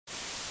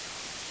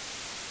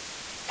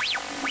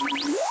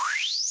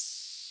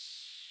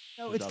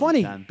it's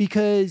funny 2010.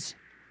 because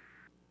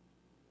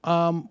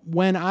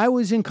when I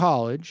was in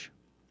college,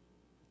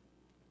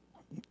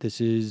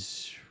 this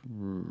is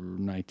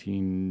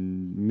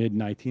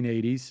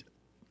mid-1980s,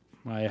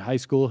 my high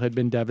school had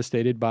been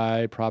devastated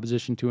by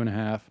Proposition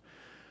 2.5.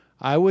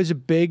 I was a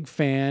big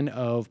fan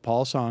of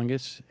Paul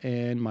Tsongas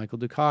and Michael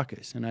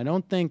Dukakis, and I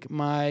don't think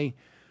my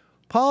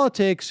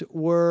politics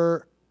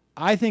were,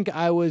 I think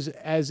I was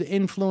as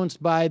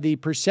influenced by the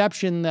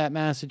perception that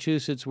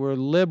Massachusetts were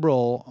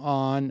liberal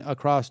on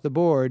across the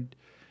board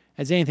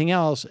as anything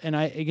else. And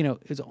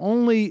it's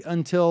only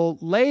until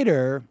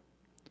later,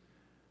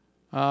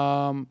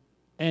 and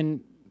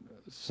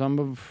some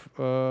of,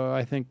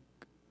 I think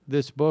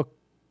this book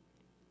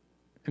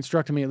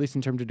instructed me, at least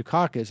in terms of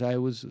Dukakis, I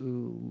was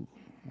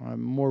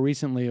more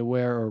recently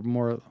aware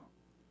or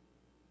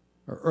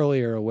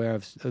earlier aware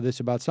of this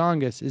about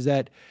Tsongas, is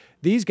that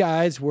these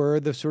guys were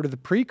the sort of the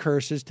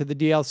precursors to the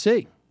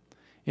DLC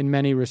in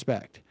many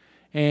respects.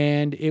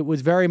 And it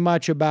was very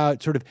much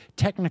about sort of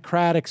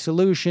technocratic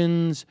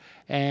solutions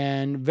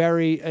and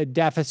very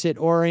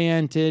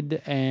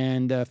deficit-oriented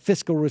and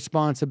fiscal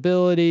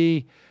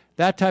responsibility,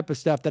 that type of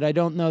stuff that I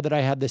don't know that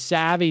I had the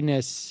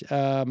savviness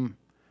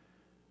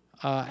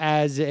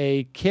as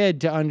a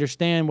kid to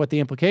understand what the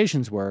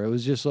implications were. It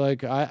was just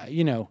like,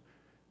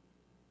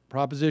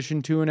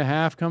 Proposition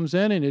 2.5 comes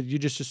in, and you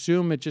just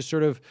assume it just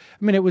sort of,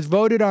 it was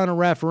voted on a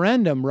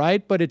referendum,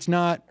 right? But it's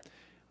not,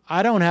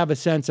 I don't have a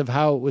sense of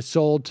how it was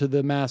sold to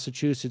the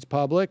Massachusetts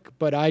public,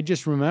 but I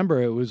just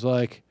remember it was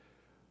like,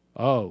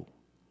 oh,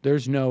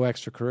 there's no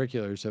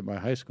extracurriculars at my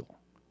high school.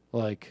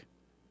 Like,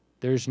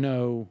 there's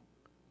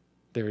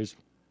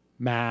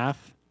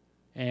math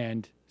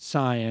and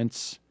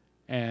science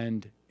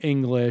and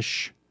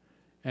English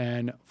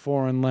and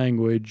foreign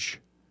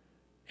language,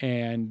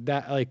 and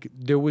that, like,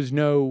 there was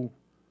no,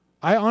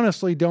 I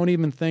honestly don't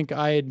even think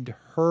I had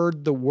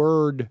heard the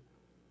word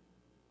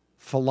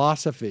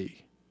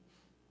philosophy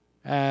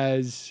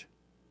as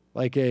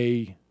like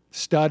a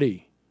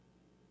study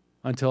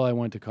until I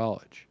went to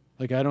college.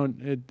 Like,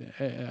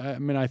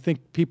 I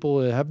think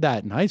people have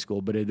that in high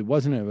school, but it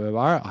wasn't,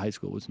 our high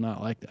school was not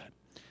like that.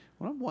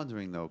 What I'm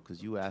wondering, though,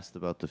 because you asked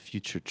about the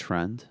future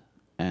trend,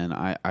 and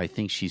I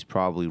think she's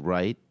probably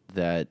right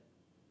that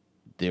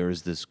there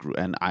is this group,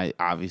 and I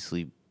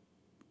obviously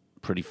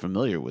pretty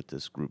familiar with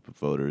this group of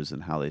voters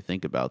and how they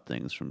think about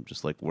things from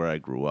just like where I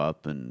grew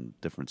up and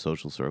different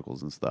social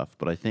circles and stuff.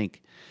 But I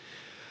think,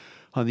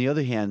 on the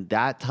other hand,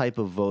 that type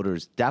of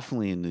voters,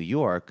 definitely in New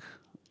York,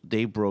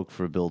 they broke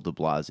for Bill de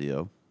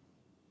Blasio.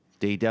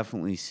 They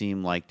definitely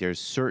seem like there's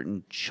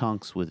certain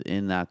chunks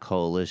within that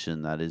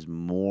coalition that is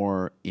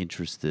more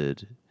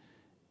interested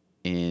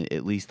in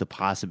at least the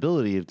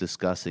possibility of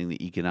discussing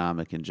the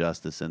economic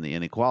injustice and the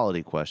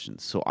inequality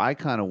questions. So I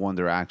kind of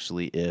wonder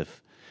actually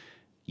if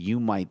you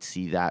might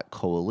see that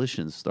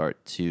coalition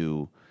start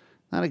to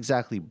not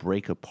exactly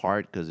break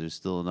apart because there's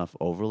still enough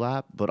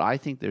overlap, but I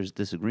think there's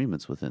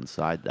disagreements with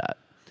inside that.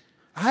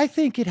 I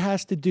think it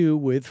has to do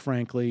with,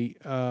 frankly,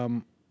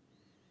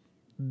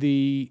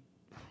 the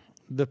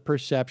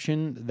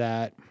perception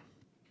that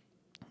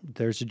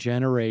there's a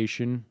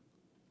generation,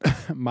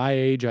 my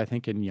age, I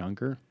think, and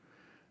younger,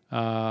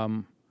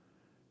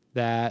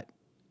 that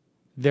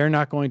they're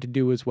not going to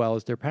do as well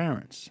as their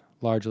parents,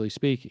 largely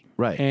speaking.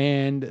 Right.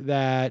 And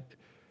that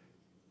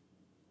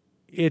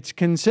it's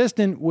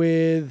consistent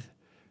with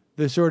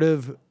the sort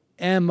of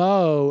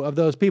MO of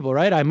those people,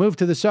 right? I moved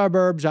to the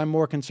suburbs. I'm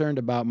more concerned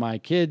about my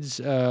kids,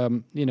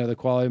 the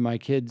quality of my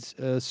kids'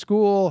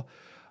 school,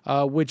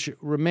 which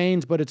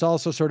remains, but it's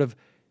also sort of,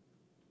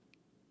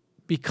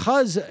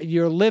 because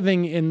you're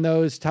living in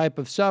those type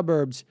of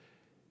suburbs,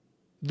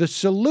 the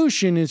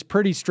solution is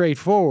pretty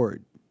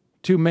straightforward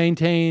to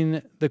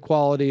maintain the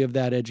quality of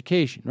that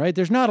education, right?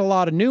 There's not a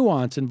lot of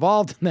nuance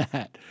involved in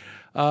that.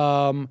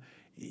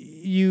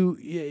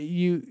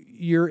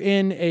 You're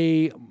in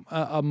a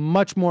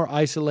much more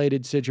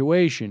isolated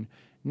situation.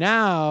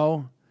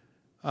 Now,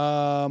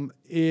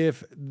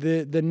 if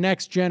the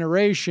next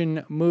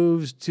generation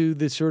moves to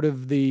the sort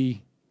of the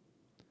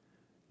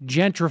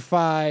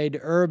gentrified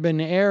urban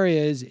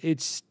areas,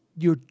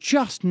 you're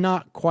just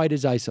not quite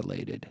as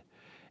isolated.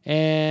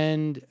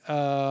 And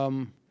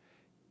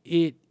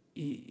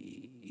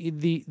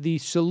the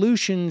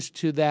solutions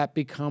to that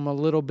become a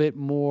little bit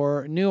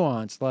more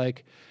nuanced.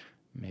 Like,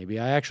 maybe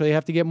I actually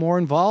have to get more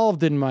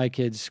involved in my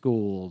kids'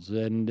 schools,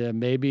 and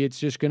maybe it's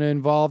just going to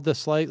involve a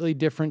slightly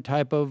different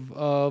type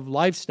of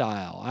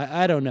lifestyle.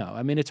 I don't know.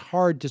 I mean, it's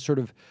hard to sort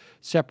of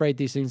separate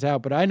these things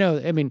out, but I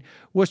know,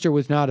 Worcester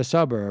was not a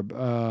suburb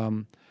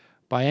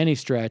by any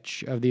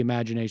stretch of the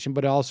imagination,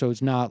 but also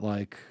it's not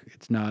a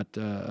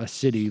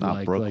city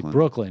like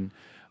Brooklyn.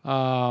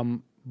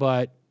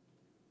 But,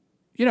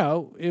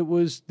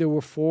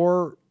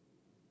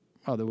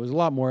 there was a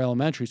lot more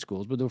elementary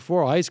schools, but there were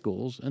 4 high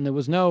schools, and there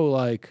was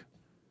no,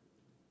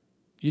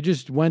 you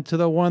just went to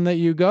the one that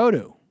you go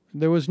to.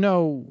 There was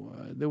no,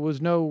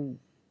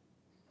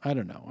 I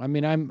don't know. I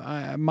mean,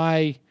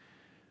 my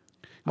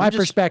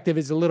perspective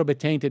is a little bit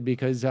tainted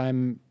because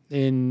I'm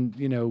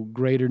in,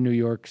 greater New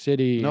York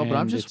City. No, but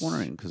I'm and just it's-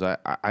 wondering because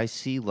I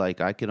see like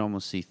I could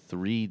almost see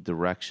three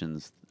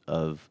directions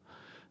of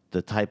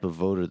the type of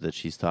voter that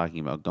she's talking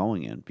about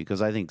going in,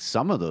 because I think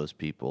some of those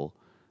people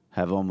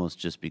have almost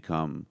just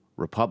become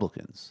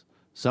Republicans.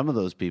 Some of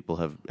those people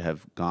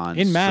have gone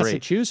in straight.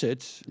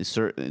 Massachusetts.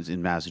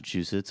 In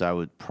Massachusetts, I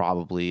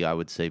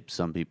would say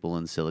some people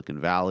in Silicon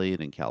Valley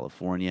and in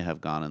California have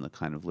gone in the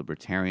kind of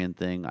libertarian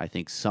thing. I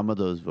think some of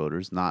those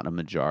voters, not a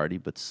majority,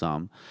 but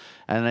some.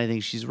 And I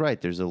think she's right.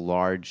 There's a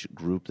large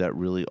group that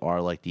really are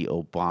like the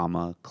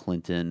Obama,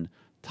 Clinton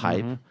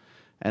type.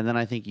 And then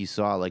I think you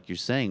saw, like you're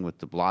saying, with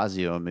de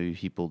Blasio and maybe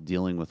people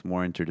dealing with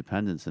more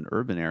interdependence in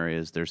urban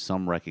areas, there's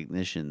some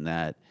recognition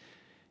that,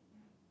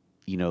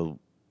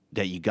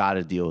 that you got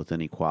to deal with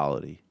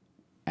inequality,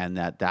 and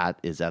that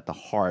is at the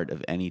heart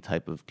of any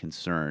type of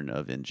concern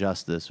of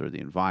injustice or the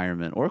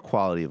environment or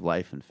quality of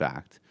life, in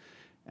fact.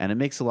 And it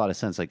makes a lot of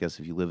sense, I guess,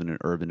 if you live in an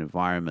urban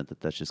environment,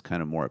 that's just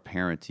kind of more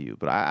apparent to you.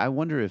 But I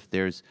wonder if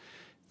there's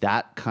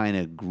that kind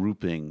of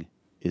grouping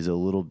is a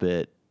little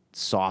bit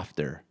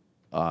softer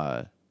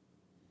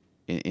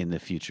in the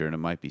future, and it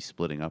might be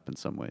splitting up in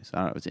some ways. I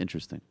don't know. It's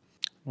interesting.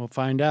 We'll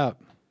find out,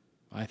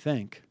 I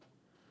think.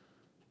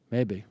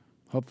 Maybe.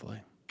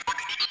 Hopefully.